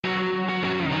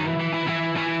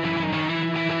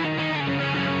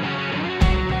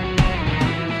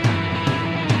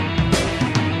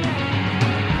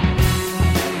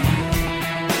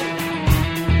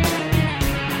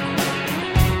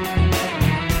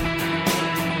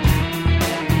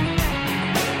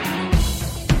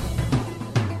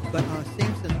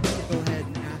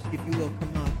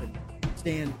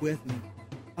with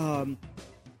me.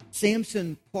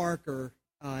 Samson Parker,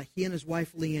 he and his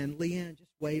wife Leanne. Leanne,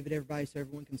 just wave at everybody so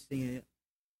everyone can see it.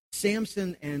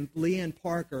 Samson and Leanne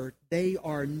Parker, they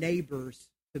are neighbors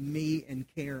to me and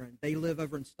Karen. They live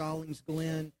over in Stallings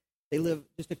Glen. They live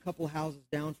just a couple of houses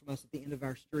down from us at the end of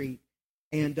our street.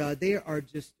 And they are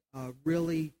just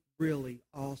really, really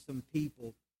awesome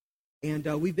people. And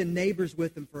we've been neighbors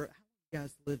with them for, how long have you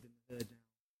guys lived in the hood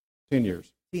now? 10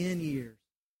 years. 10 years.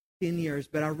 10 years.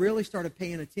 But I really started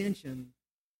paying attention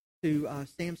to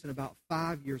Samson about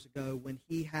 5 years ago when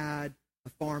he had a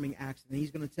farming accident.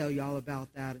 He's going to tell you all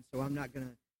about that, and so I'm not going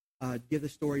to give the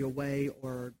story away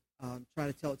or try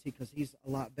to tell it to you because he's a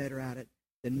lot better at it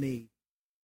than me.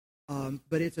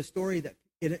 But it's a story that,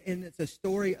 and it's a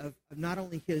story of not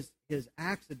only his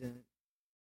accident,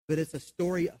 but it's a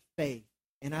story of faith.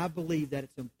 And I believe that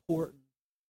it's important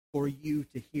for you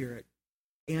to hear it.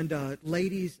 And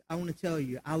ladies, I want to tell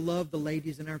you, I love the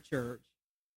ladies in our church,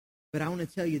 but I want to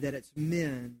tell you that it's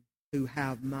men who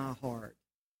have my heart.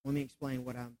 Let me explain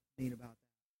what I mean about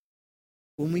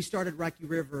that. When we started Rocky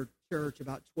River Church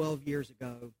about 12 years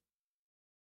ago,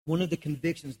 one of the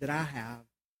convictions that I have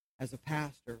as a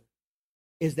pastor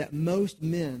is that most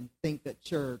men think that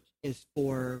church is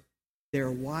for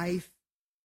their wife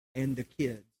and the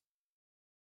kids.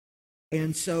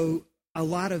 And so a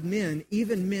lot of men,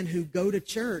 even men who go to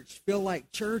church, feel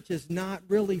like church is not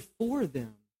really for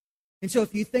them. And so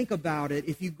if you think about it,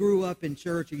 if you grew up in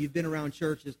church or you've been around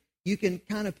churches, you can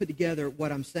kind of put together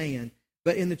what I'm saying.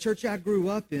 But in the church I grew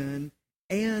up in,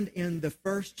 and in the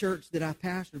first church that I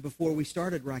pastored before we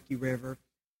started Rocky River,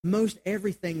 most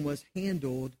everything was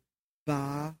handled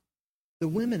by the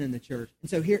women in the church. And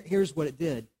so here's what it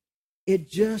did. It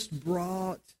just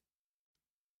brought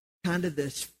kind of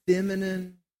this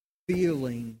feminine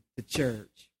feeling to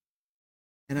church.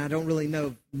 And I don't really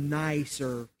know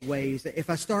nicer ways. If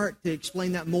I start to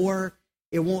explain that more,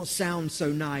 it won't sound so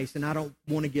nice, and I don't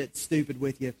want to get stupid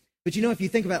with you. But you know, if you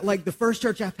think about it, like the first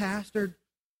church I pastored,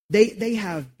 they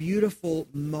have beautiful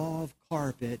mauve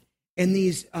carpet and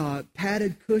these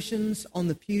padded cushions on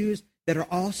the pews that are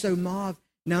also mauve.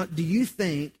 Now, do you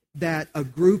think that a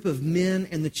group of men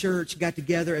in the church got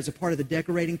together as a part of the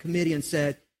decorating committee and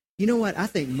said, you know what, I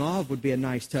think mauve would be a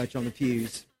nice touch on the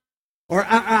pews? Or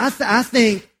I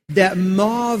think that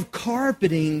mauve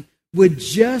carpeting would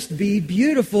just be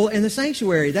beautiful in the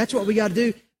sanctuary. That's what we got to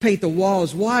do. Paint the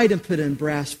walls white and put in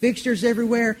brass fixtures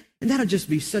everywhere, and that'll just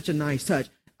be such a nice touch.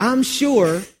 I'm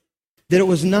sure that it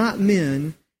was not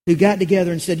men who got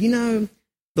together and said, you know,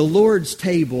 the Lord's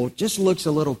table just looks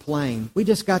a little plain. We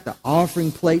just got the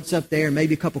offering plates up there,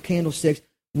 maybe a couple candlesticks.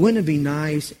 Wouldn't it be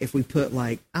nice if we put,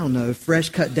 like, I don't know, fresh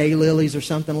cut daylilies or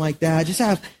something like that? Just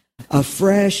have a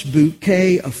fresh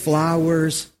bouquet of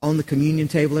flowers on the communion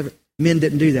table. Men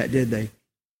didn't do that, did they?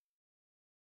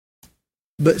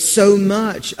 But so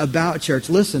much about church,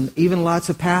 listen, even lots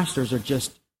of pastors are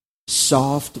just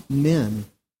soft men.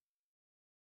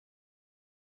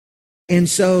 And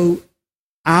so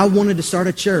I wanted to start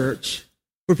a church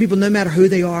where people, no matter who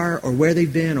they are or where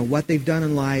they've been or what they've done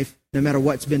in life, no matter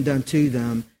what's been done to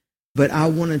them, but I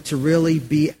wanted to really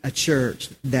be a church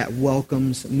that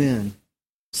welcomes men.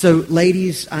 So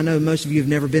ladies, I know most of you have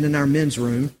never been in our men's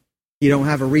room. You don't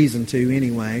have a reason to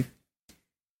anyway.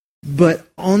 But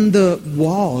on the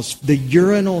walls, the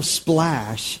urinal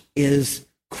splash is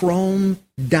chrome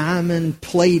diamond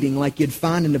plating like you'd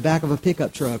find in the back of a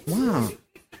pickup truck. Wow.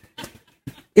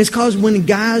 It's because when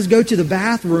guys go to the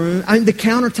bathroom, the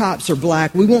countertops are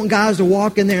black. We want guys to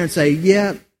walk in there and say,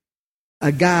 yeah,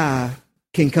 a guy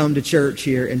can come to church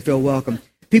here and feel welcome.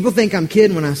 People think I'm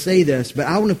kidding when I say this, but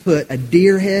I want to put a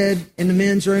deer head in the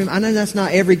men's room. I know that's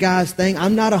not every guy's thing.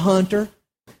 I'm not a hunter,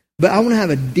 but I want to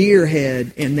have a deer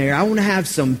head in there. I want to have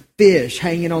some fish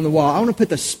hanging on the wall. I want to put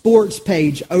the sports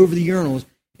page over the urinals.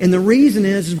 And the reason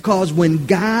is because when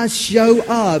guys show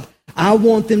up, I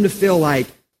want them to feel like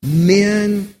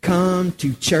men come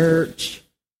to church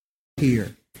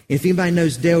here. If anybody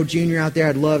knows Dale Jr. out there,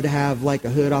 I'd love to have like a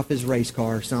hood off his race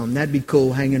car or something. That'd be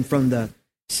cool hanging from the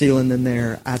ceiling in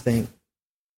there, I think.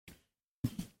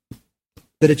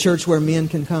 But a church where men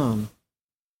can come.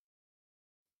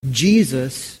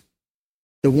 Jesus,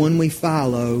 the one we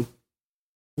follow,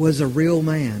 was a real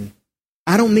man.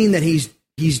 I don't mean that he's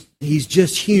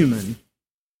just human,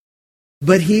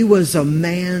 but he was a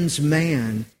man's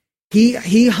man.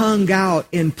 He hung out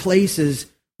in places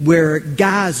where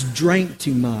guys drank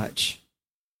too much.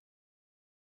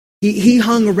 He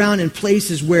hung around in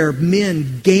places where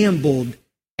men gambled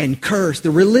and cursed.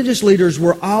 The religious leaders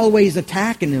were always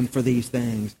attacking him for these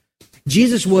things.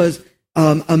 Jesus was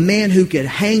a man who could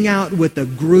hang out with a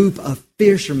group of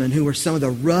fishermen who were some of the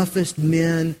roughest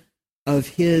men of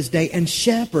his day, and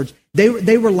shepherds.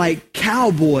 They were like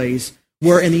cowboys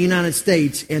were in the United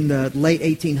States in the late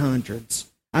 1800s.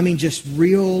 I mean, just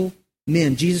real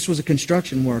men. Jesus was a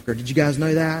construction worker. Did you guys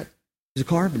know that? He was a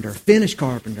carpenter, finished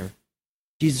carpenter.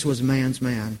 Jesus was a man's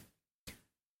man.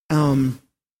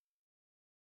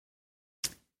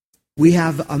 We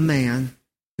have a man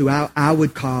who I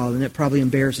would call, and it probably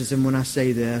embarrasses him when I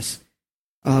say this,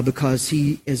 because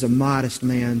he is a modest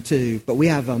man too, but we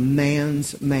have a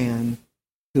man's man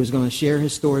who is going to share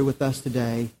his story with us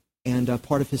today and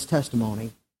part of his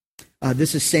testimony.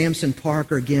 This is Samson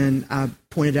Parker. Again, I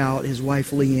pointed out his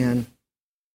wife, Leanne.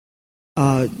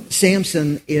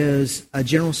 Samson is a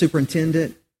general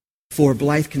superintendent for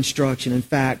Blythe Construction. In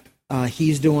fact,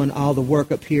 he's doing all the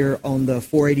work up here on the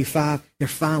 485. They're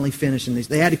finally finishing these.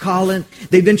 They had to call in.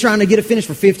 They've been trying to get it finished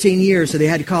for 15 years, so they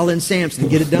had to call in Samson to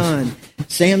get it done.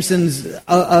 Samson's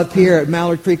up here at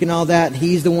Mallard Creek and all that, and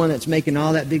he's the one that's making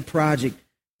all that big project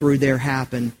through there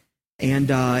happen. And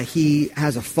he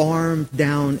has a farm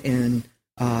down in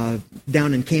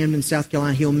Camden, South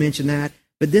Carolina. He'll mention that.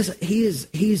 But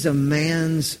he's a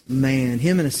man's man.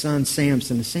 Him and his son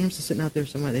Samson. Is Samson sitting out there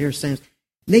somewhere? There's Samson.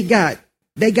 They got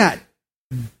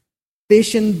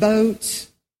fishing boats.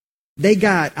 They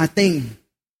got, I think,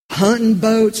 hunting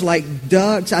boats like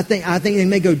ducks. I think they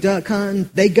may go duck hunting.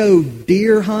 They go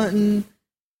deer hunting.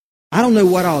 I don't know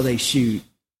what all they shoot,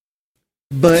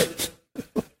 but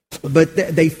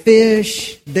they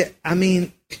fish. I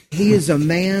mean, he is a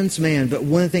man's man. But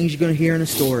one of the things you're going to hear in the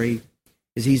story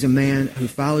is he's a man who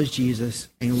follows Jesus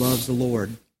and loves the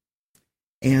Lord.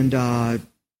 And I'm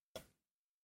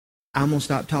going to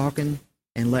stop talking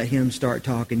and let him start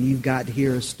talking. You've got to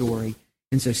hear a story.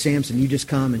 And so, Samson, you just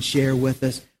come and share with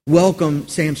us. Welcome,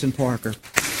 Samson Parker.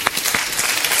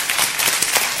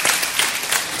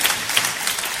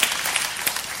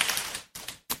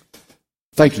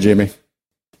 Thank you, Jimmy.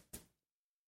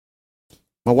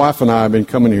 My wife and I have been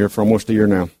coming here for almost a year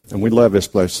now, and we love this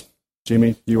place.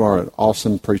 Jimmy, you are an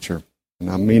awesome preacher, and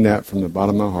I mean that from the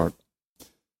bottom of my heart.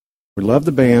 We love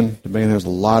the band. The band has a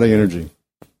lot of energy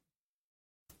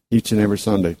each and every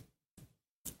Sunday.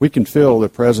 We can feel the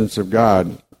presence of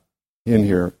God in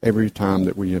here every time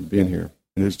that we have been here.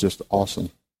 It is just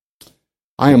awesome.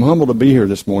 I am humbled to be here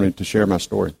this morning to share my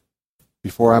story.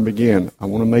 Before I begin, I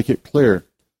want to make it clear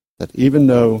that even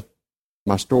though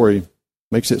my story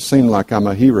makes it seem like I'm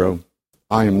a hero,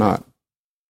 I am not.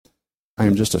 I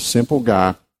am just a simple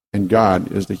guy, and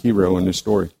God is the hero in this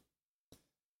story.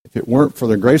 If it weren't for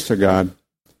the grace of God,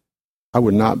 I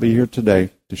would not be here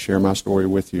today to share my story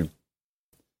with you.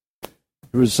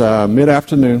 It was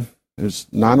mid-afternoon. It was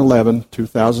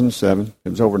 9/11/2007. It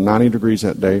was over 90 degrees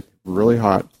that day, really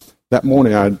hot. That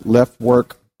morning, I left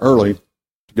work early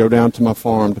to go down to my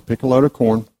farm to pick a load of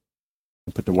corn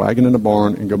and put the wagon in the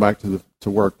barn and go back to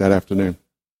work that afternoon.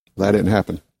 That didn't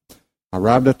happen. I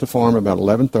arrived at the farm about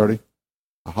 11:30.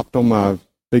 I hopped on my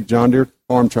big John Deere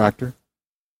farm tractor,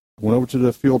 went over to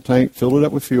the fuel tank, filled it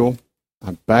up with fuel.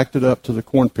 I backed it up to the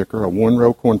corn picker, a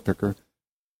one-row corn picker,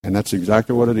 and that's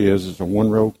exactly what it is. It's a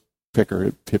one-row picker.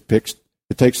 It takes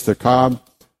the cob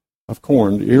of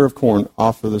corn, the ear of corn,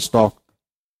 off of the stalk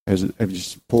as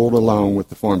it's pulled along with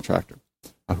the farm tractor.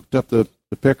 I hooked up the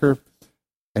picker,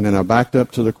 and then I backed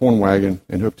up to the corn wagon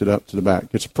and hooked it up to the back.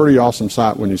 It's a pretty awesome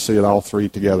sight when you see it all three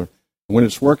together. When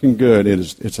it's working good,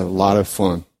 it's a lot of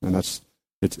fun, and it's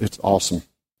awesome.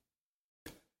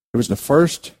 It was the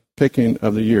first picking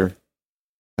of the year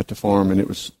at the farm, and it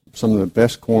was some of the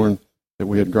best corn that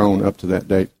we had grown up to that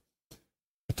date.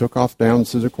 I took off down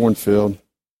to the cornfield,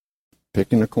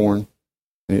 picking the corn,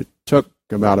 and it took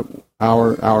about an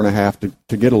hour and a half to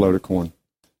get a load of corn.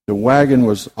 The wagon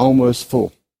was almost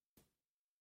full,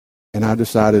 and I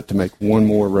decided to make one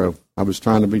more row. I was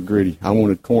trying to be greedy. I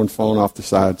wanted corn falling off the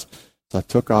sides, so I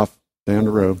took off down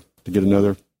the row to get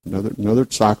another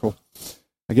cycle.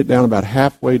 I get down about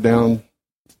halfway down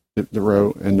the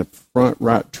row, and the front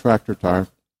right tractor tire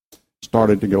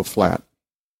started to go flat.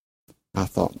 I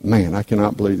thought, man, I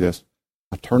cannot believe this.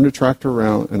 I turned the tractor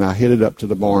around, and I hit it up to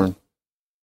the barn,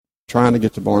 trying to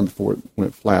get the barn before it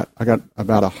went flat. I got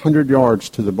about 100 yards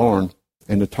to the barn,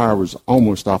 and the tire was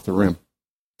almost off the rim.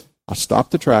 I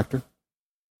stopped the tractor,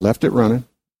 left it running.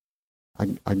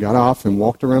 I got off and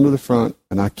walked around to the front,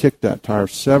 and I kicked that tire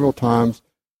several times,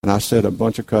 and I said a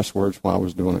bunch of cuss words while I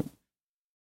was doing it.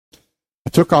 I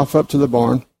took off up to the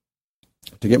barn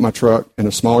to get my truck and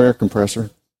a small air compressor.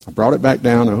 I brought it back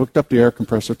down. I hooked up the air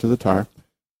compressor to the tire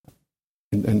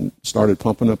and started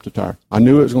pumping up the tire. I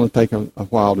knew it was going to take a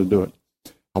while to do it.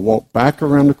 I walked back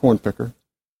around the corn picker,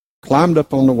 climbed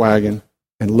up on the wagon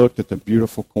and looked at the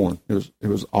beautiful corn. It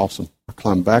was awesome. I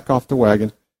climbed back off the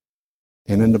wagon,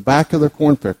 and in the back of the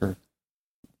corn picker,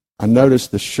 I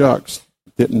noticed the shucks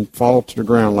didn't fall to the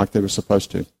ground like they were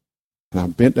supposed to. And I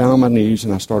bent down on my knees,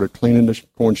 and I started cleaning the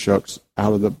corn shucks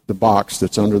out of the box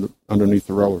that's underneath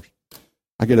the rollers.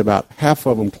 I get about half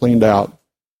of them cleaned out,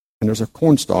 and there's a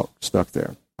corn stalk stuck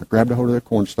there. I grabbed a hold of the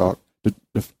corn stalk.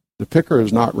 The picker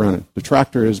is not running. The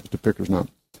tractor is, but the picker's not.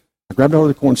 I grabbed a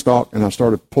hold of the corn stalk, and I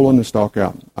started pulling the stalk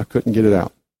out. I couldn't get it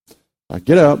out. I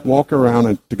get up, walk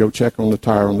around to go check on the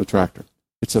tire on the tractor.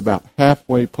 It's about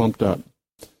halfway pumped up.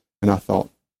 And I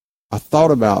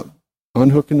thought about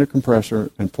unhooking the compressor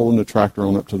and pulling the tractor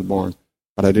on up to the barn,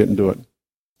 but I didn't do it.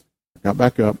 I got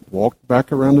back up, walked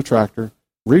back around the tractor,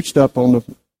 reached up on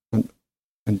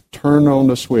and turned on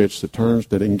the switch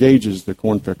that engages the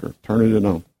corn picker, turning it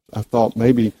on. I thought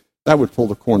maybe that would pull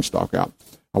the corn stalk out.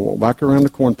 I walked back around the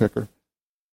corn picker,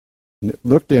 and it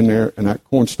looked in there, and that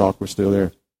corn stalk was still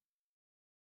there.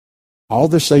 All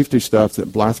the safety stuff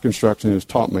that Blythe Construction has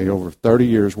taught me over 30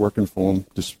 years working for them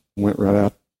just went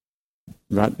right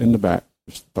in the back,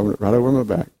 just thrown it right over my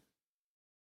back.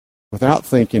 Without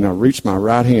thinking, I reached my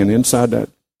right hand inside that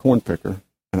corn picker,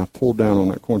 and I pulled down on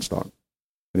that corn stalk,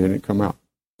 and it didn't come out.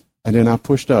 And then I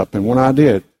pushed up, and when I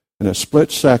did, in a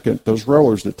split second, those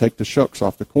rollers that take the shucks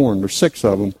off the corn, there's 6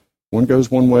 of them, one goes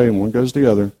one way and one goes the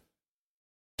other,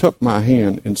 took my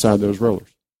hand inside those rollers.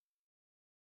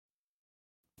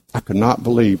 I could not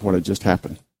believe what had just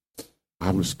happened.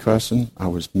 I was cussing. I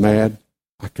was mad.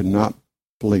 I could not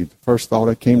believe. The first thought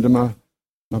that came to my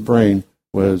brain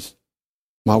was,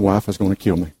 my wife is going to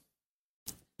kill me.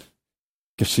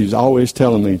 Because she's always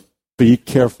telling me, be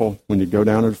careful when you go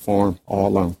down to the farm all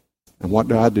alone. And what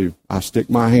do? I stick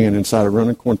my hand inside a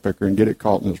running corn picker and get it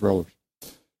caught in those rollers.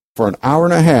 For an hour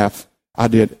and a half, I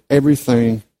did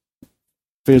everything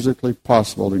physically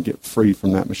possible to get free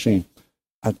from that machine.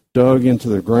 I dug into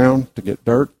the ground to get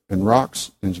dirt and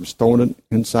rocks and was throwing it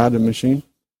inside the machine.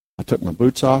 I took my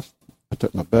boots off. I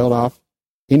took my belt off.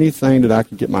 Anything that I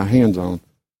could get my hands on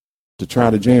to try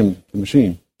to jam the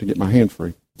machine to get my hand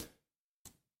free.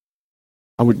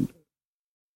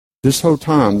 This whole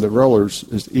time, the rollers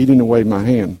is eating away my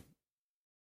hand.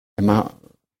 And my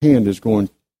hand is going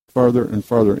further and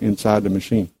further inside the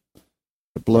machine.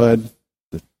 The blood,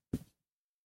 the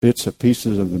bits and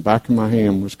pieces of the back of my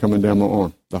hand was coming down my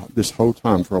arm this whole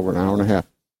time for over an hour and a half.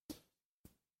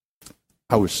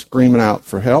 I was screaming out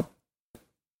for help.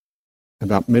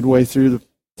 About midway through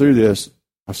this,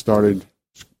 I started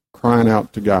crying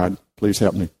out to God, please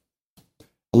help me.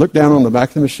 I looked down on the back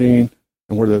of the machine,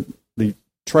 and where the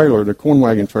trailer, the corn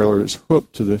wagon trailer, is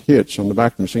hooked to the hitch on the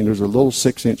back of the machine, there's a little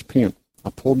 6-inch pin. I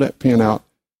pulled that pin out,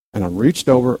 and I reached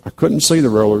over. I couldn't see the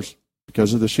rollers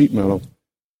because of the sheet metal,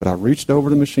 but I reached over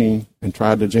the machine and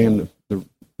tried to jam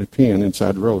the pin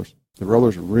inside the rollers. The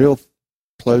rollers are real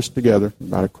close together,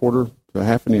 about 1/4 to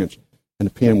 1/2 inch, and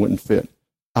the pin wouldn't fit.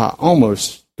 I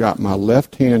almost got my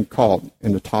left hand caught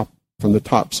from the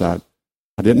top side.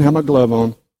 I didn't have my glove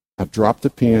on. I dropped the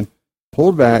pin,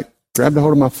 pulled back, grabbed a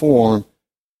hold of my forearm,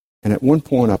 and at one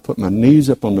point I put my knees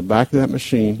up on the back of that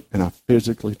machine, and I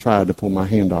physically tried to pull my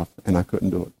hand off, and I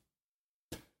couldn't do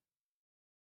it.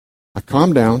 I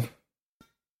calmed down,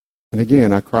 and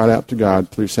again I cried out to God,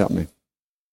 please help me.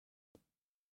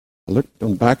 I looked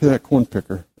on the back of that corn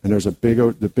picker, and there's the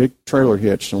big trailer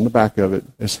hitch on the back of it.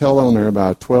 It's held on there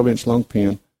by a 12-inch long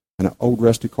pin and an old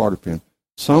rusty Carter pin.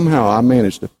 Somehow I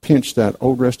managed to pinch that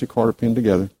old rusty Carter pin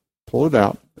together, pull it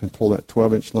out, and pull that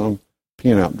 12-inch long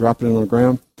pin out, drop it on the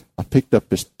ground. I picked up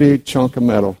this big chunk of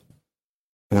metal,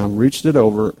 and I reached it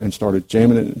over and started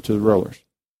jamming it into the rollers.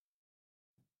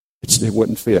 It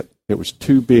wouldn't fit. It was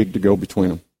too big to go between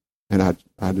them. And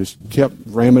I just kept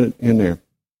ramming it in there.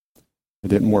 It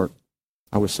didn't work.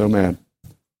 I was so mad.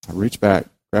 I reached back,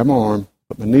 grabbed my arm,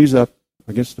 put my knees up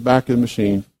against the back of the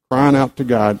machine, crying out to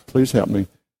God, please help me.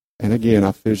 And again,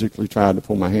 I physically tried to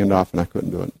pull my hand off, and I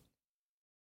couldn't do it.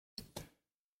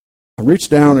 I reached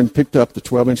down and picked up the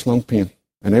 12-inch long pin,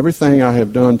 and everything I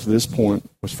have done to this point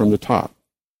was from the top,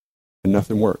 and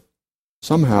nothing worked.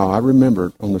 Somehow I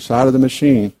remembered on the side of the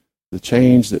machine, the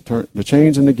chains and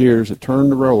the gears that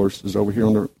turned the rollers is over here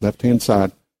on the left-hand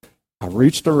side. I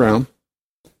reached around.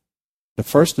 The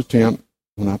first attempt,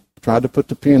 when I tried to put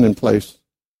the pin in place,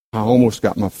 I almost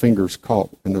got my fingers caught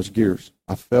in those gears.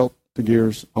 I felt the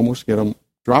gears, almost get them,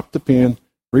 dropped the pin,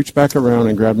 reached back around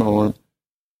and grabbed my arm,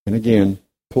 and again,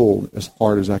 pulled as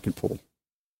hard as I could pull.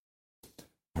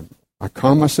 I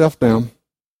calmed myself down,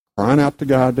 crying out to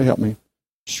God to help me,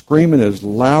 screaming as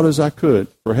loud as I could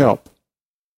for help.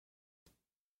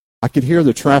 I could hear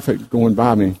the traffic going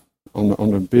by me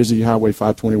on the busy Highway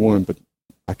 521, but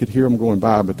I could hear them going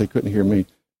by, but they couldn't hear me.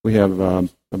 We have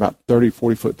about 30,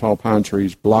 40-foot tall pine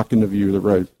trees blocking the view of the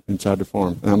road inside the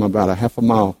farm, and I'm about a half a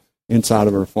mile inside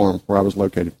of our farm where I was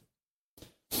located.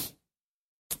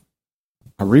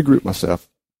 I regrouped myself,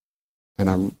 and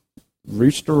I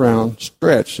reached around,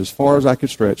 stretched as far as I could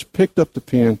stretch, picked up the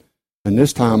pin, and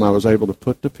this time I was able to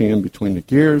put the pin between the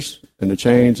gears and the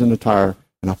chains and the tire,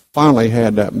 and I finally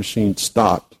had that machine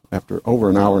stopped after over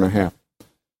an hour and a half.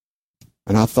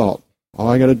 And I thought, all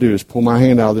I got to do is pull my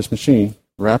hand out of this machine,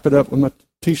 wrap it up with my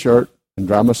T-shirt, and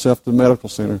drive myself to the medical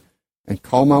center and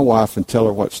call my wife and tell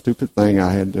her what stupid thing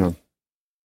I had done.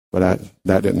 But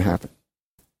that didn't happen.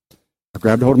 I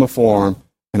grabbed a hold of my forearm,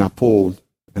 and I pulled,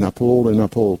 and I pulled, and I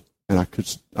pulled, and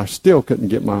I still couldn't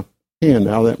get my hand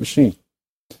out of that machine.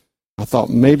 I thought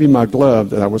maybe my glove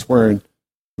that I was wearing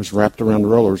was wrapped around the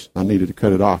rollers. I needed to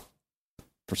cut it off.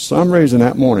 For some reason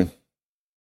that morning,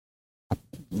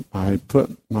 I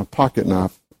put my pocket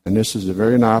knife, and this is the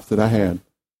very knife that I had.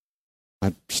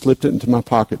 I slipped it into my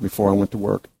pocket before I went to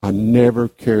work. I never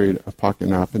carried a pocket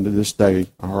knife, and to this day,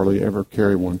 I hardly ever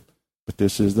carry one. But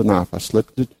this is the knife. I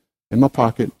slipped it in my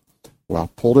pocket. Well, I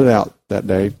pulled it out that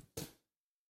day.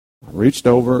 I reached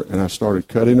over, and I started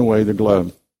cutting away the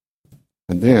glove.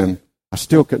 And then, I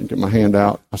still couldn't get my hand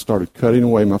out. I started cutting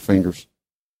away my fingers.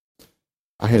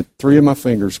 I had 3 of my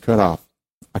fingers cut off.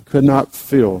 I could not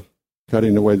feel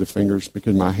cutting away the fingers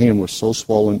because my hand was so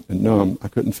swollen and numb, I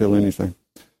couldn't feel anything.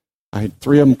 I had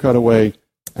 3 of them cut away,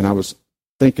 and I was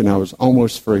thinking I was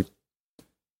almost free.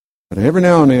 But every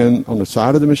now and then, on the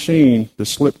side of the machine, the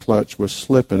slip clutch was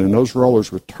slipping, and those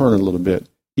rollers would turn a little bit.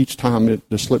 Each time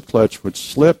the slip clutch would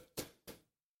slip,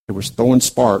 it was throwing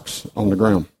sparks on the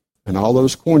ground. And all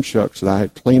those corn shucks that I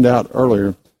had cleaned out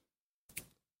earlier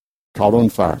caught on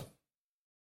fire,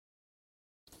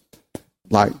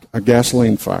 like a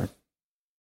gasoline fire.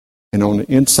 And on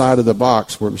the inside of the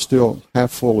box, where it was still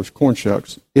half full of corn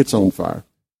shucks, it's on fire.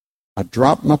 I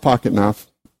dropped my pocket knife,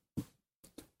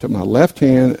 took my left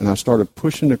hand, and I started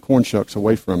pushing the corn shucks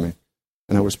away from me.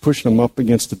 And I was pushing them up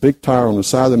against the big tire on the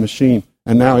side of the machine,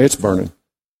 and now it's burning.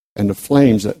 And the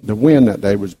flames, the wind that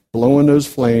day was blowing those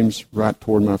flames right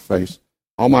toward my face.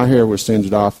 All my hair was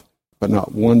singed off, but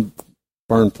not one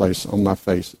burn place on my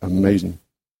face. Amazing.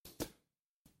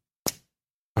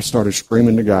 I started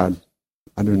screaming to God,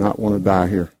 I do not want to die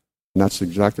here. And that's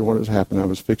exactly what was happening. I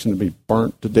was fixing to be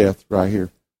burnt to death right here.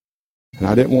 And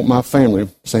I didn't want my family,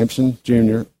 Samson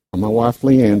Jr., or my wife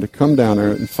Leanne, to come down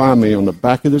there and find me on the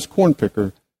back of this corn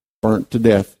picker, burnt to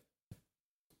death.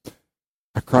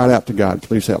 I cried out to God,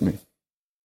 please help me.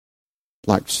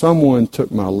 Like someone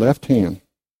took my left hand,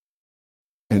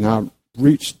 and I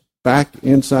reached back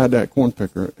inside that corn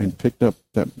picker and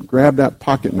grabbed that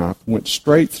pocket knife, went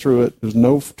straight through it. There's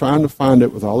no trying to find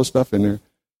it with all the stuff in there.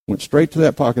 Went straight to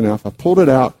that pocket knife. I pulled it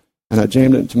out, and I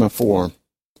jammed it into my forearm.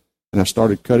 And I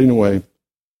started cutting away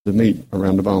the meat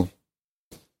around the bone.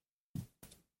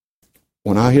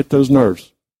 When I hit those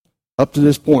nerves, up to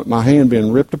this point, my hand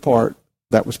being ripped apart,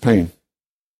 that was pain.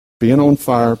 Being on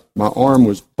fire, my arm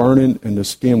was burning, and the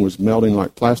skin was melting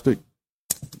like plastic.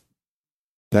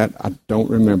 That I don't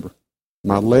remember.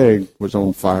 My leg was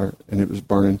on fire, and it was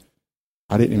burning.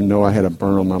 I didn't even know I had a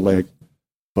burn on my leg.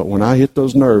 But when I hit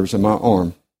those nerves in my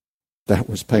arm, that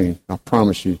was pain, I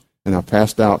promise you. And I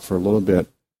passed out for a little bit.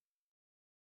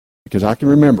 Because I can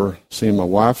remember seeing my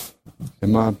wife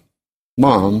and my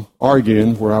mom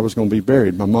arguing where I was going to be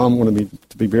buried. My mom wanted me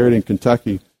to be buried in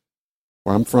Kentucky,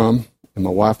 where I'm from, and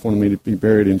my wife wanted me to be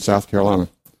buried in South Carolina.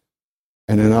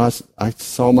 And then I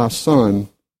saw my son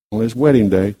on his wedding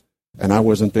day, and I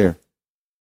wasn't there.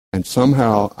 And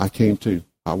somehow I came to.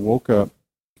 I woke up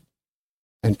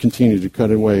and continued to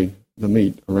cut away the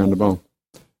meat around the bone.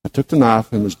 I took the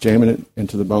knife and was jamming it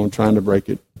into the bone, trying to break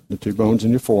it, the 2 bones in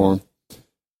your forearm,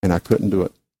 and I couldn't do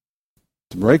it.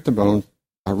 To break the bone,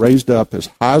 I raised up as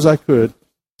high as I could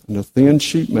in the thin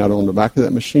sheet metal on the back of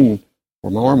that machine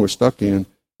where my arm was stuck in,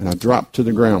 and I dropped to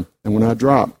the ground. And when I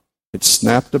dropped, it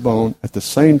snapped the bone. At the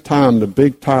same time, the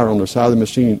big tire on the side of the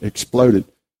machine exploded,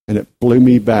 and it blew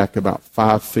me back about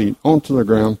 5 feet onto the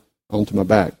ground, onto my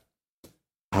back.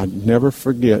 I'd never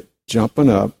forget jumping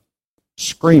up,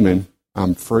 screaming,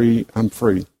 I'm free, I'm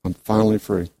free, I'm finally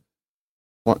free.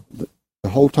 The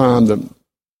whole time,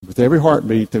 with every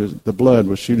heartbeat, the blood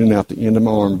was shooting out the end of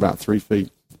my arm about 3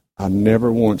 feet. I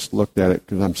never once looked at it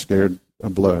because I'm scared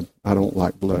of blood. I don't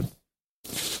like blood.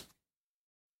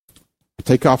 I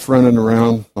take off running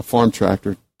around my farm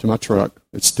tractor to my truck.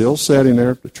 It's still sitting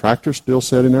there. The tractor's still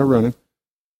sitting there running.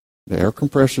 The air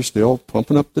compressor's still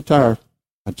pumping up the tire.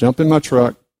 I jump in my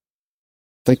truck,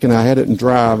 thinking I had it in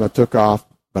drive. I took off,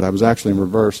 but I was actually in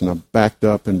reverse, and I backed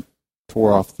up and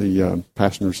tore off the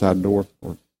passenger side door,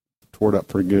 or tore it up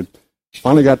pretty good.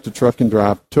 Finally got the truck and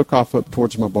drive, took off up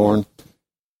towards my barn,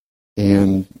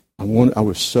 and I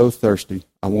was so thirsty.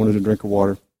 I wanted a drink of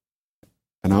water,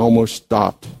 and I almost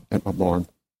stopped at my barn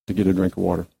to get a drink of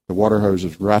water. The water hose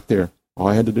was right there. All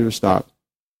I had to do was stop,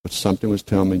 but something was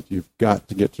telling me, you've got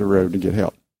to get to the road to get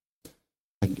help.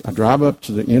 I drive up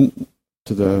to the end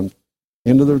of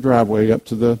the driveway, up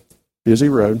to the busy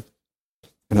road,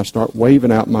 and I start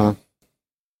waving out my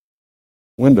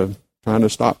window, trying to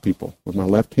stop people with my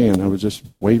left hand. I was just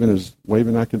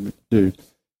waving I could do,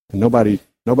 and nobody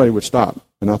would stop.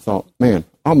 And I thought, man,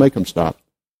 I'll make them stop.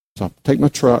 So I take my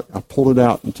truck, I pull it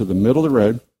out into the middle of the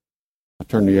road, I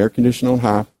turn the air conditioner on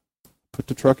high, put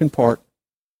the truck in park,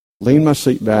 lean my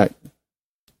seat back,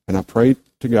 and I prayed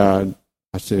to God.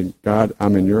 I said, God,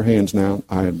 I'm in your hands now.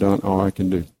 I have done all I can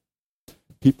do.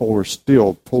 People were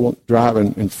still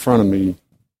driving in front of me,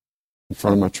 in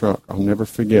front of my truck. I'll never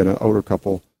forget an older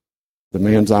couple. The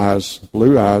man's eyes,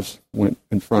 blue eyes, went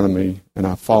in front of me, and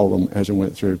I followed them as it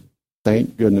went through.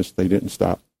 Thank goodness they didn't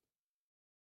stop.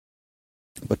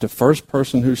 But the first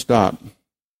person who stopped,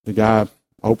 this guy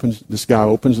opens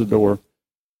the door,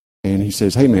 and he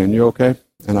says, hey, man, you okay?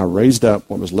 And I raised up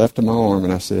what was left of my arm,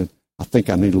 and I said, I think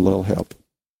I need a little help.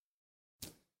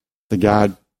 The guy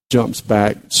jumps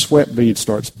back, sweat beads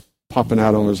starts popping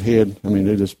out on his head. I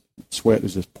mean, sweat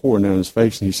is just pouring down his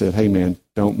face, and he said, hey, man,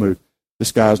 don't move.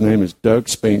 This guy's name is Doug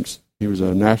Spinks. He was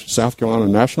a South Carolina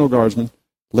National Guardsman,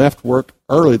 left work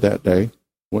early that day.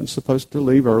 Wasn't supposed to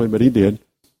leave early, but he did.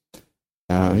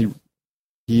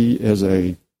 He is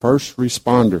a first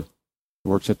responder. He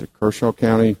works at the Kershaw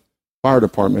County Fire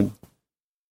Department.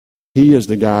 He is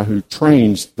the guy who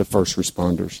trains the first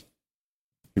responders.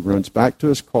 He runs back to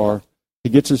his car. He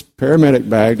gets his paramedic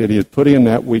bag that he had put in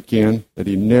that weekend that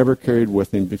he never carried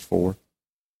with him before.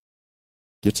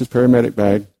 Gets his paramedic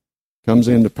bag, comes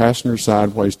in the passenger side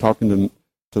while he's talking to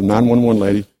the 911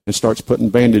 lady, and starts putting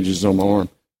bandages on my arm.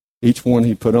 Each one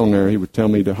he put on there, he would tell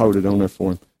me to hold it on there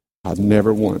for him. I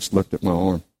never once looked at my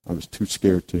arm. I was too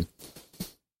scared to.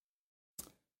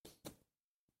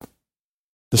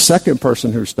 The second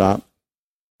person who stopped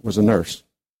was a nurse.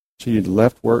 She had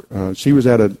left work. She was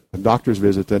at a doctor's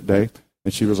visit that day,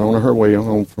 and she was on her way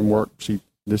home from work. The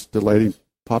lady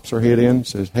pops her head in and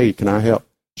says, hey, can I help?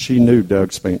 She knew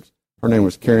Doug Spinks. Her name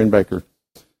was Karen Baker.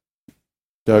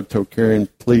 Doug told Karen,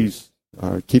 please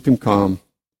keep him calm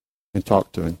and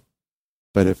talk to him.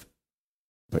 But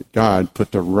God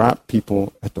put the right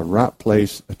people at the right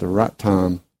place at the right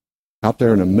time out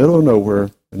there in the middle of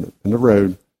nowhere in the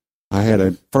road. I had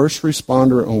a first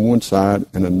responder on one side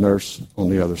and a nurse on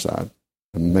the other side.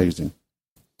 Amazing.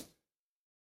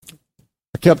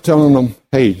 I kept telling them,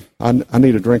 hey, I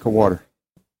need a drink of water.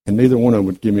 And neither one of them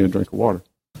would give me a drink of water.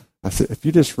 I said, if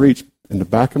you just reach in the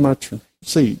back of my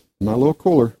seat, my little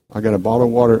cooler, I got a bottle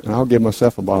of water, and I'll give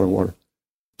myself a bottle of water.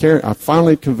 I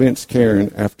finally convinced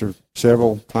Karen, after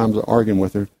several times of arguing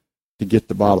with her, to get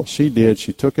the bottle. She did.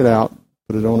 She took it out,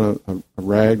 put it on a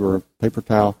rag or a paper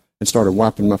towel, and started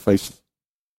wiping my face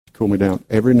to cool me down.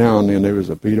 Every now and then there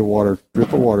was a bead of water,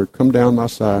 drip of water, come down my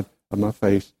side of my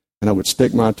face, and I would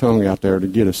stick my tongue out there to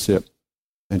get a sip.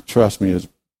 And trust me, as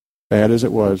bad as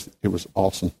it was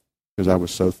awesome because I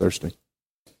was so thirsty.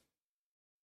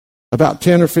 About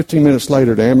 10 or 15 minutes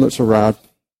later, the ambulance arrived,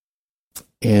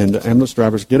 and the ambulance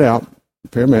drivers get out, the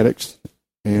paramedics,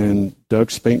 and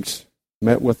Doug Spinks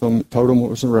met with them, told them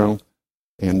what was wrong,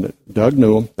 and Doug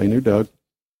knew them. They knew Doug.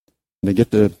 And they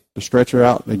get the stretcher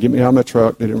out. They get me out of my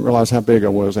truck. They didn't realize how big I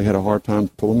was. They had a hard time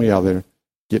pulling me out of there.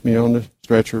 Get me on the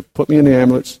stretcher, put me in the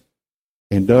ambulance,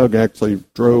 and Doug actually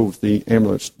drove the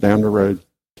ambulance down the road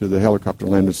to the helicopter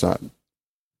landing site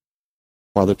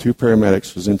while the two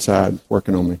paramedics was inside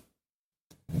working on me.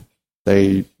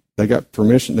 They got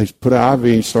permission. They put an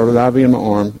IV, started an IV in my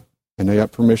arm, and they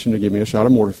got permission to give me a shot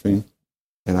of morphine.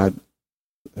 And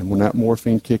when that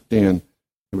morphine kicked in,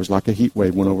 it was like a heat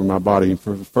wave went over my body. And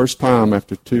for the first time,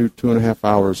 after 2.5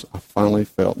 hours, I finally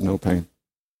felt no pain.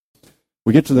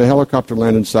 We get to the helicopter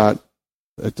landing site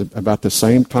at about the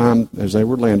same time as they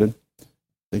were landing.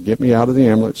 They get me out of the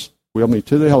ambulance, wheel me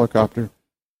to the helicopter,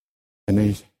 and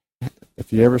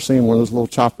if you ever seen one of those little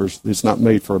choppers, it's not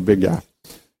made for a big guy.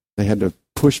 They had to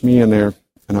push me in there,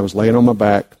 and I was laying on my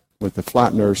back with the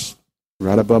flight nurse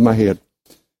right above my head.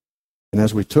 And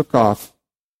as we took off,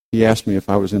 he asked me if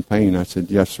I was in pain. I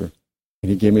said, yes, sir. And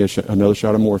he gave me another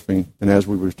shot of morphine. And as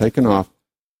we were taking off,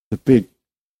 the big,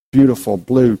 beautiful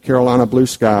blue, Carolina blue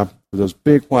sky with those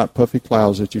big white puffy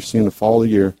clouds that you see in the fall of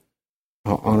the year,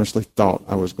 I honestly thought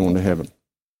I was going to heaven.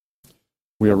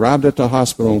 We arrived at the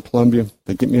hospital in Columbia.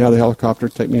 They get me out of the helicopter,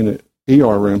 take me in the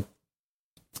ER room.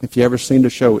 If you ever seen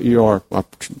the show ER,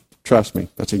 trust me,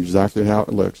 that's exactly how it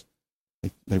looks.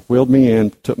 They wheeled me in,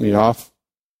 took me off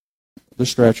the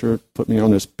stretcher, put me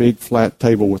on this big flat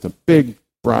table with a big,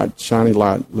 bright, shiny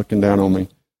light looking down on me.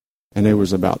 And there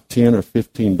was about 10 or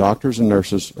 15 doctors and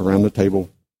nurses around the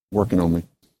table working on me.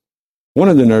 One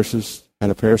of the nurses had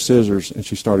a pair of scissors, and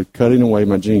she started cutting away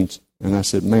my jeans. And I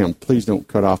said, "Ma'am, please don't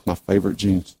cut off my favorite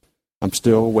jeans. I'm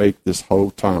still awake this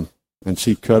whole time." And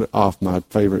she cut off my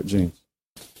favorite jeans.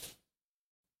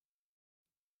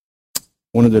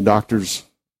 One of the doctors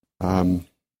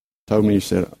told me, he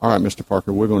said, "All right, Mr.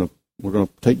 Parker, we're going to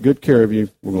take good care of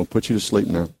you. We're going to put you to sleep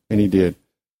now." And he did.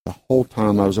 The whole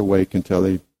time I was awake until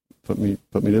they put me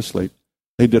to sleep.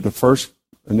 They did the first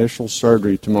initial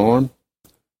surgery to my arm,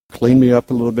 cleaned me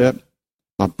up a little bit.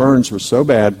 My burns were so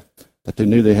bad that they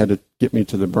knew they had to get me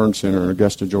to the burn center in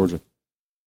Augusta, Georgia.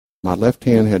 My left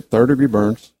hand had third-degree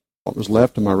burns. What was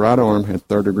left of my right arm had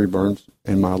third-degree burns.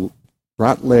 And my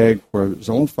right leg, where it was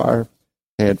on fire,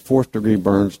 had fourth-degree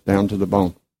burns down to the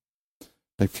bone.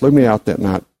 They flew me out that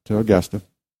night to Augusta,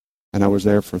 and I was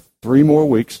there for 3 more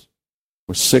weeks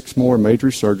with 6 more major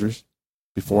surgeries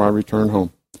before I returned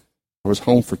home. I was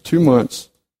home for 2 months,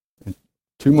 and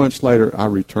 2 months later, I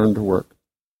returned to work.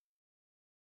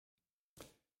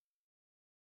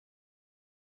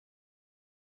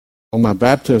 On my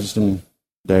baptism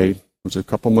day, it was a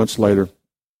couple months later,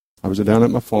 I was down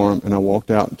at my farm, and I walked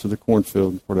out into the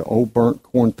cornfield where the old burnt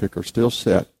corn picker still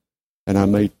sat, and I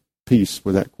made peace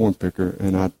with that corn picker,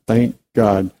 and I thank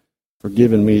God for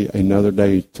giving me another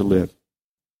day to live.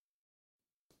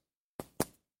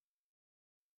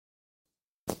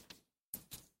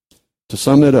 To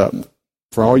sum it up,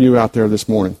 for all you out there this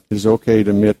morning, it is okay to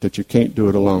admit that you can't do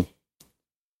it alone.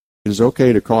 It is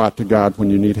okay to call out to God when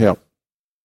you need help.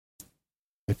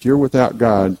 If you're without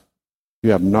God,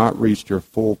 you have not reached your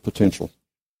full potential.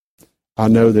 I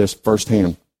know this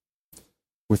firsthand.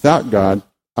 Without God,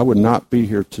 I would not be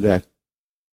here today.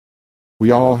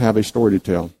 We all have a story to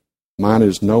tell. Mine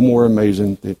is no more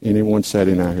amazing than anyone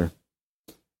sitting out here.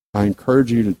 I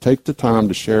encourage you to take the time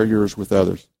to share yours with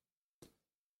others.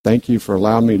 Thank you for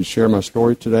allowing me to share my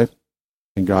story today,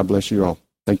 and God bless you all.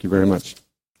 Thank you very much.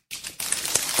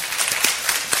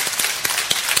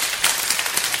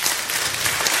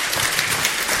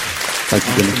 Thank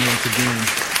you, Jimmy.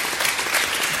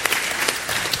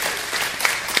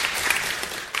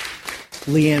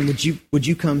 Leanne, would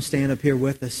you come stand up here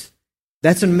with us?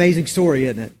 That's an amazing story,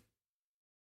 isn't it?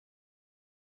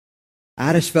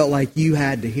 I just felt like you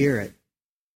had to hear it.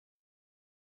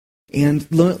 And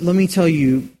let me tell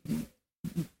you,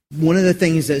 one of the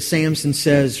things that Samson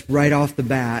says right off the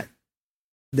bat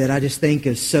that I just think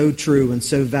is so true and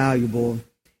so valuable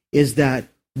is that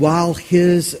while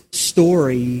his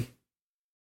story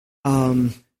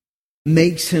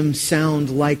makes him sound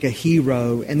like a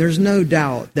hero, and there's no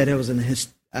doubt that it was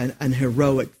an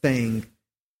heroic thing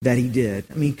that he did.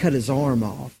 I mean, he cut his arm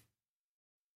off.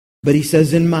 But he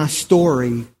says, in my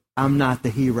story, I'm not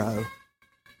the hero.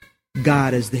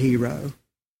 God is the hero.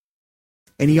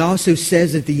 And he also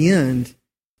says at the end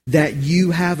that you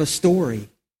have a story.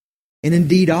 And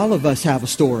indeed, all of us have a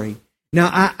story. Now,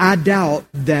 I doubt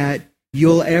that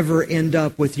you'll ever end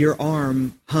up with your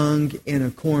arm hung in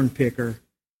a corn picker.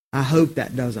 I hope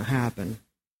that doesn't happen.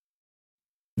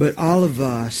 But all of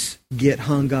us get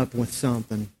hung up with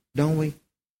something, don't we?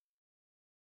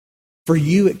 For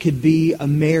you, it could be a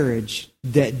marriage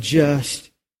that just,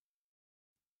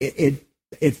 it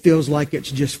feels like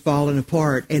it's just falling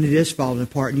apart, and it is falling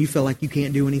apart, and you feel like you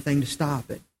can't do anything to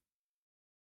stop it.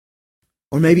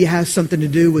 Or maybe it has something to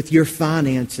do with your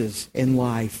finances in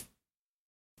life.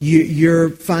 Your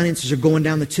finances are going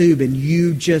down the tube, and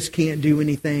you just can't do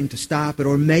anything to stop it.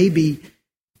 Or maybe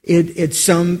it's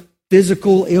some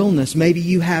physical illness. Maybe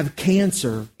you have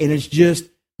cancer, and it's just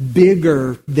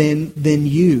bigger than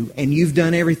you, and you've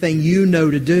done everything you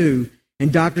know to do,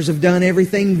 and doctors have done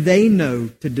everything they know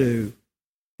to do.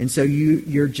 And so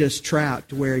you're just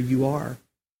trapped where you are.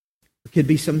 It could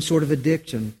be some sort of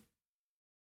addiction.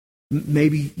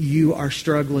 Maybe you are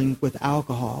struggling with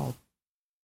alcohol.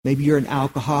 Maybe you're an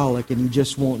alcoholic and you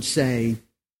just won't say,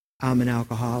 I'm an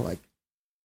alcoholic.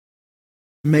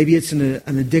 Maybe it's an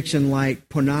addiction like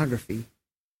pornography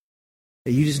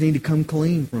that you just need to come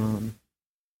clean from.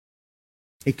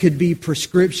 It could be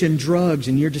prescription drugs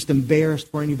and you're just embarrassed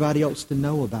for anybody else to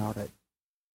know about it.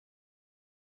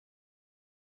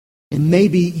 And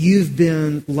maybe you've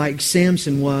been like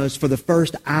Samson was for the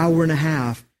first hour and a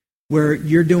half, where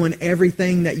you're doing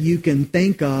everything that you can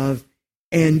think of,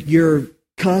 and you're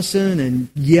cussing and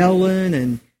yelling,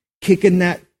 and kicking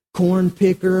that corn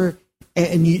picker,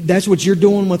 and that's what you're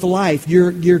doing with life.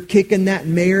 You're kicking that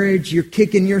marriage. You're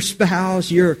kicking your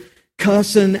spouse. You're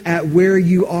cussing at where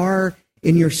you are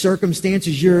in your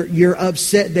circumstances. You're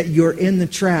upset that you're in the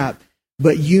trap.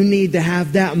 But you need to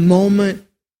have that moment,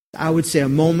 I would say a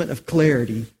moment of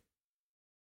clarity.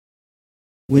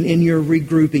 When in your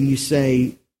regrouping you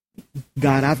say,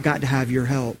 God, I've got to have your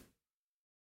help.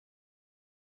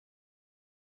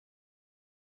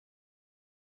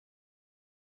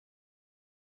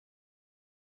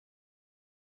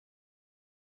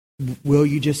 Will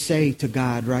you just say to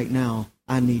God right now,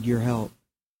 I need your help.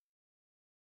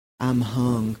 I'm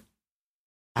hung.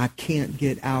 I can't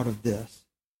get out of this.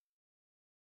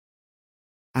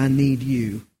 I need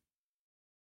you.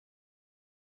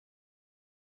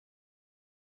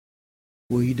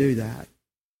 Will you do that?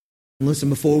 And listen,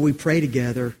 before we pray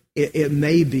together, it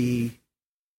may be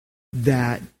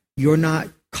that you're not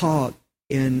caught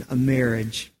in a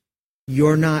marriage.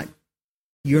 You're not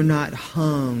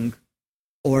hung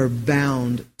or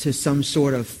bound to some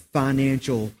sort of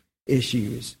financial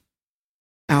issues.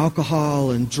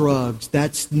 Alcohol and drugs,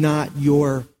 that's not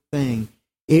your thing.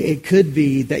 It could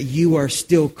be that you are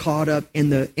still caught up in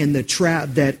the trap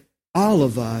that all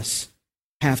of us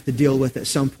have to deal with at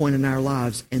some point in our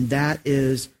lives, and that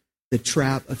is the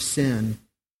trap of sin.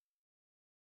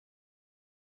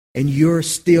 And you're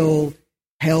still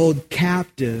held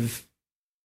captive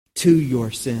to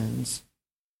your sins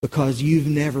because you've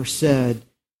never said,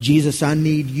 Jesus, I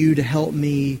need you to help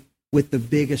me with the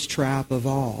biggest trap of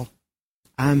all.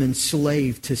 I'm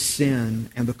enslaved to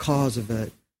sin, and because of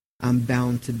it, I'm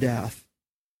bound to death.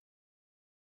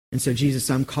 And so, Jesus,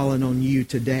 I'm calling on you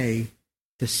today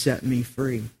to set me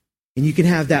free. And you can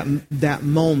have that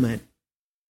moment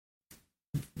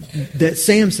that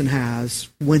Samson has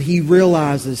when he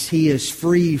realizes he is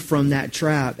free from that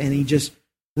trap and he just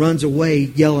runs away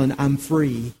yelling, I'm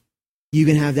free. You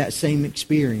can have that same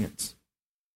experience.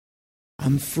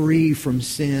 I'm free from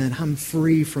sin. I'm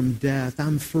free from death.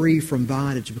 I'm free from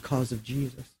bondage because of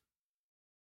Jesus.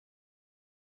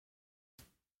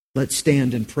 Let's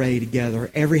stand and pray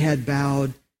together. Every head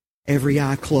bowed, every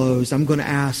eye closed. I'm going to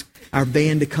ask our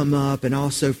band to come up and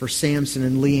also for Samson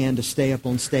and Leanne to stay up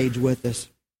on stage with us.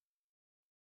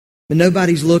 But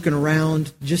nobody's looking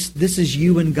around. Just this is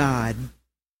you and God.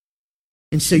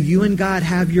 And so you and God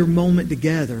have your moment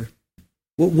together.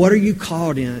 What are you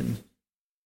caught in?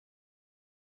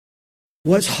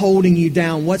 What's holding you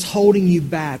down? What's holding you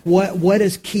back? What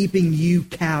is keeping you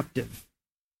captive?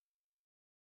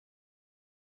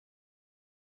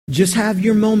 Just have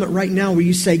your moment right now where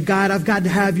you say, God, I've got to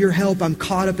have your help. I'm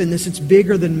caught up in this. It's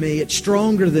bigger than me. It's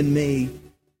stronger than me.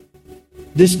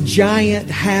 This giant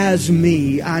has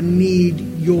me. I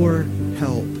need your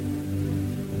help.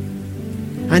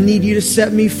 I need you to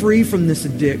set me free from this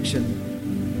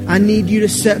addiction. I need you to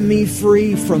set me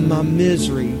free from my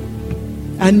misery.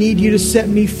 I need you to set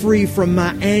me free from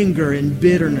my anger and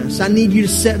bitterness. I need you to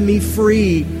set me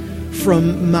free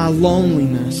from my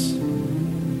loneliness.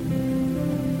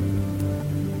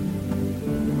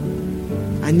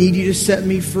 I need you to set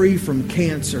me free from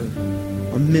cancer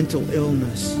or mental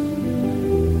illness.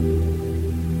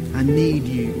 I need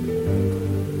you.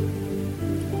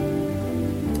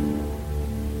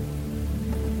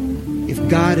 If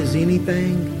God is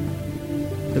anything,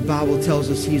 the Bible tells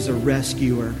us He's a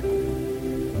rescuer.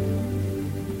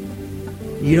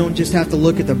 You don't just have to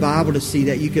look at the Bible to see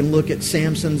that. You can look at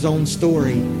Samson's own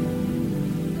story.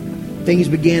 Things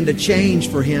began to change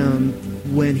for him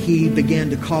when he began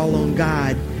to call on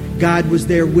God. God was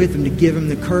there with him to give him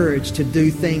the courage to do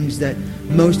things that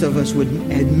most of us would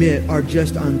admit are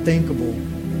just unthinkable.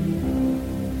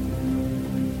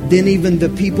 Then even the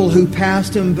people who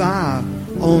passed him by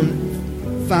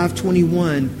on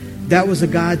 521, that was a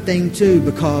God thing too,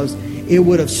 because it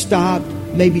would have stopped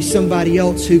maybe somebody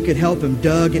else who could help him,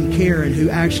 Doug and Karen, who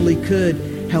actually could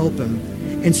help him.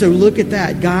 And so look at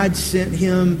that. God sent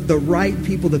him the right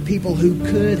people, the people who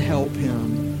could help him.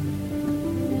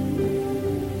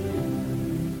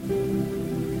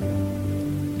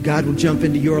 God will jump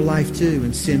into your life too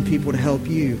and send people to help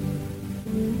you.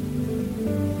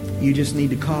 You just need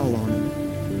to call on Him.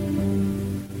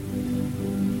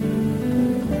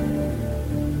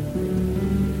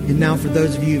 And now for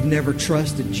those of you who've never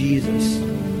trusted Jesus,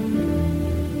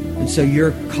 and so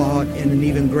you're caught in an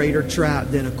even greater trap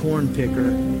than a corn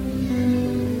picker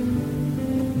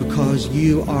because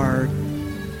you are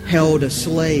held a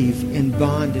slave in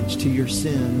bondage to your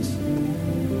sins.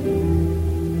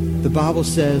 The Bible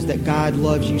says that God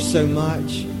loves you so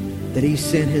much that He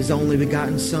sent His only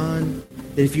begotten Son,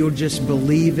 that if you'll just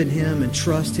believe in Him and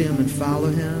trust Him and follow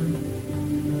Him,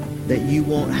 that you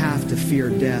won't have to fear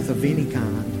death of any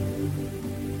kind.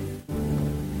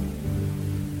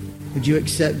 Would you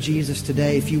accept Jesus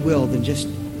today? If you will, then just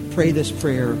pray this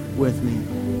prayer with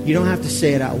me. You don't have to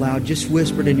say it out loud. Just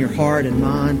whisper it in your heart and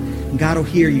mind. And God will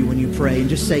hear you when you pray. And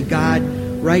just say, God,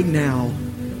 right now,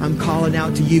 I'm calling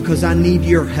out to you because I need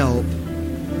your help.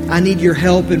 I need your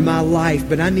help in my life,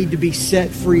 but I need to be set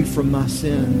free from my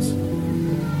sins.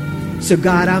 So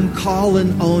God, I'm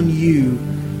calling on you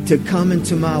to come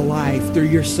into my life through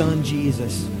your Son,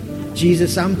 Jesus.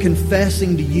 Jesus, I'm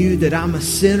confessing to you that I'm a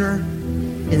sinner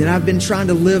and that I've been trying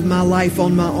to live my life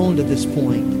on my own to this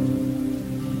point.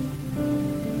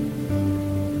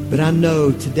 But I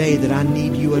know today that I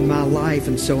need you in my life,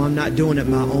 and so I'm not doing it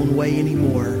my own way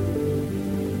anymore.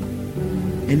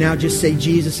 And now just say,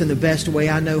 Jesus, in the best way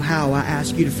I know how, I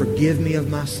ask you to forgive me of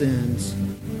my sins.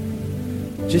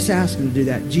 Just ask him to do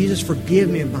that. Jesus, forgive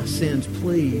me of my sins,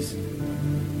 please.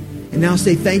 And now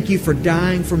say, thank you for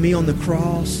dying for me on the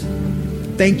cross.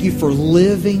 Thank you for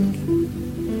living.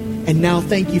 And now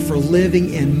thank you for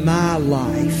living in my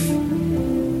life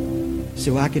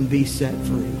so I can be set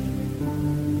free.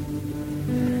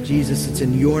 Jesus, it's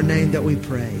in your name that we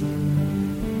pray.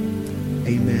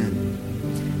 Amen.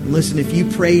 And listen, if you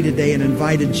prayed today and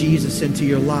invited Jesus into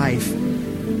your life,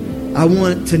 I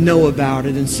want to know about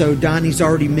it. And so Donnie's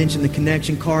already mentioned the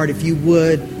connection card. If you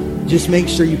would, just make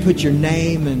sure you put your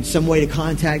name and some way to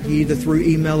contact you, either through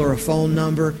email or a phone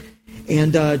number.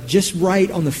 And just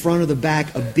write on the front or the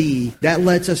back a B. That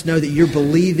lets us know that you're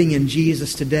believing in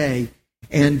Jesus today.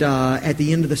 And at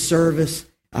the end of the service,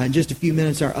 in just a few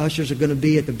minutes, our ushers are going to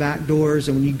be at the back doors.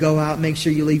 And when you go out, make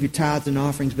sure you leave your tithes and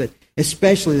offerings, but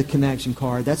especially the connection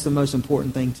card. That's the most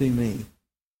important thing to me.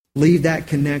 Leave that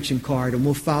connection card, and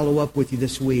we'll follow up with you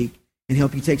this week and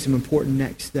help you take some important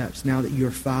next steps now that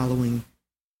you're following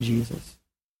Jesus.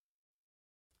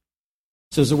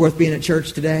 So is it worth being at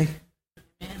church today?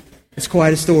 It's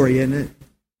quite a story, isn't it?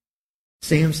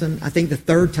 Samson, I think the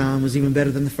third time was even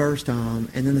better than the first time,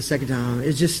 and then the second time.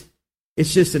 It's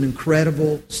just an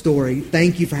incredible story.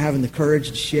 Thank you for having the courage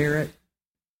to share it.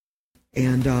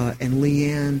 And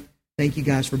Leanne, thank you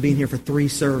guys for being here for 3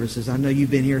 services. I know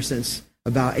you've been here since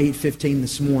about 8:15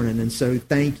 this morning, and so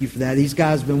thank you for that. These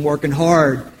guys have been working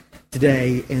hard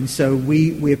today, and so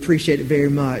we appreciate it very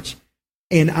much.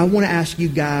 And I want to ask you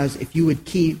guys if you would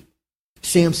keep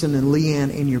Samson and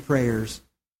Leanne in your prayers.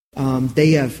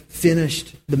 They have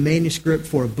finished the manuscript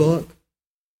for a book,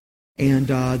 and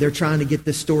they're trying to get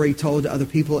this story told to other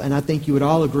people, and I think you would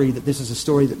all agree that this is a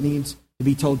story that needs to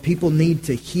be told. People need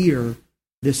to hear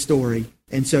this story,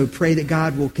 and so pray that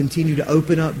God will continue to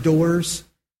open up doors.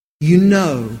 You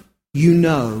know,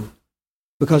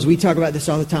 because we talk about this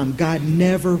all the time, God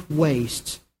never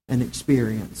wastes an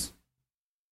experience.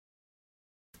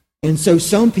 And so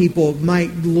some people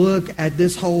might look at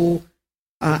this whole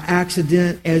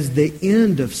accident as the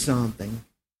end of something.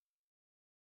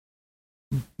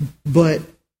 But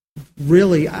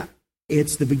really,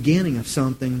 it's the beginning of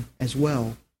something as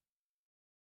well.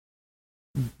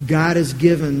 God has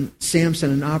given Samson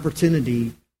an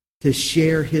opportunity to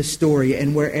share his story,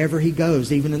 and wherever he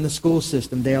goes, even in the school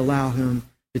system, they allow him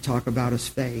to talk about his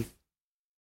faith.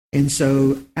 And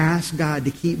so ask God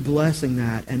to keep blessing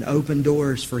that and open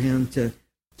doors for him to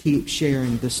keep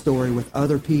sharing the story with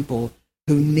other people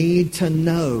who need to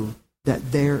know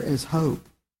that there is hope.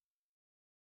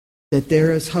 That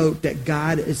there is hope, that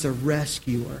God is a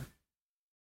rescuer,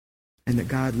 and that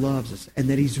God loves us, and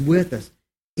that he's with us,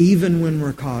 even when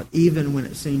we're caught, even when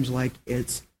it seems like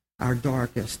it's our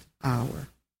darkest hour.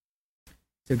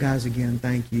 So guys, again,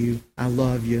 thank you. I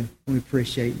love you. We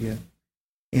appreciate you.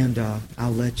 And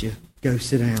I'll let you go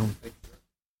sit down.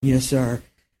 Yes, sir.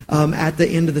 At the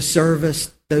end of the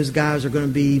service, those guys are going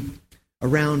to be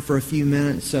around for a few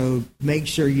minutes, so make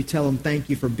sure you tell them thank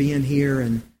you for being here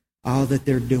and all that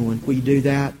they're doing. Will you do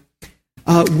that?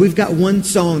 We've got one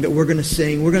song that we're going to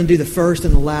sing. We're going to do the first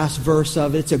and the last verse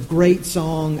of it. It's a great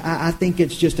song. I think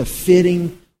it's just a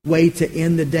fitting way to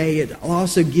end the day. It'll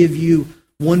also give you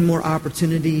one more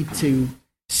opportunity to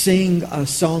sing a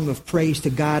song of praise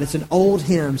to God. It's an old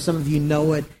hymn. Some of you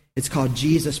know it. It's called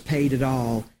Jesus Paid It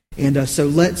All. And so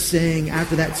let's sing.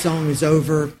 After that song is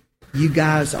over, you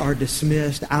guys are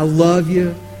dismissed. I love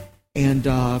you. And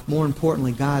more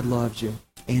importantly, God loves you.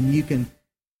 And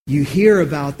you hear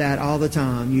about that all the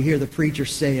time. You hear the preacher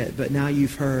say it, but now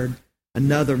you've heard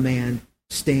another man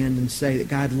stand and say that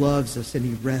God loves us and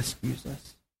he rescues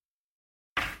us.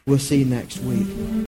 We'll see you next week.